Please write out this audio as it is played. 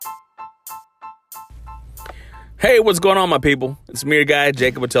Hey, what's going on, my people? It's me, your guy,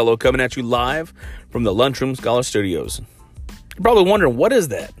 Jacob Otello, coming at you live from the Lunchroom Scholar Studios. You're probably wondering, what is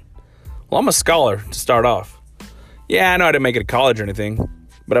that? Well, I'm a scholar, to start off. Yeah, I know I didn't make it to college or anything,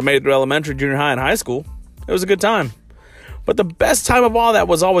 but I made it through elementary, junior high, and high school. It was a good time. But the best time of all that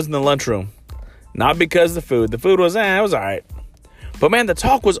was always in the lunchroom. Not because the food was, it was all right. But man, the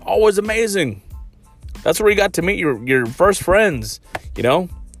talk was always amazing. That's where you got to meet your first friends, your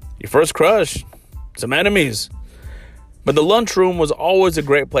first crush, some enemies. But the lunchroom was always a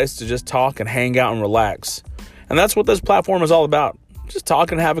great place to just talk and hang out and relax. And that's what this platform is all about. Just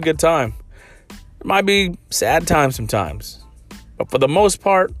talk and have a good time. There might be sad times sometimes. But for the most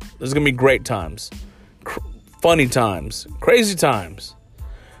part, there's going to be great times. Funny times. Crazy times.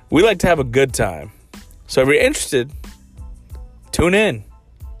 We like to have a good time. So if you're interested, tune in.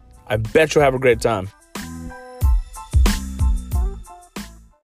 I bet you'll have a great time.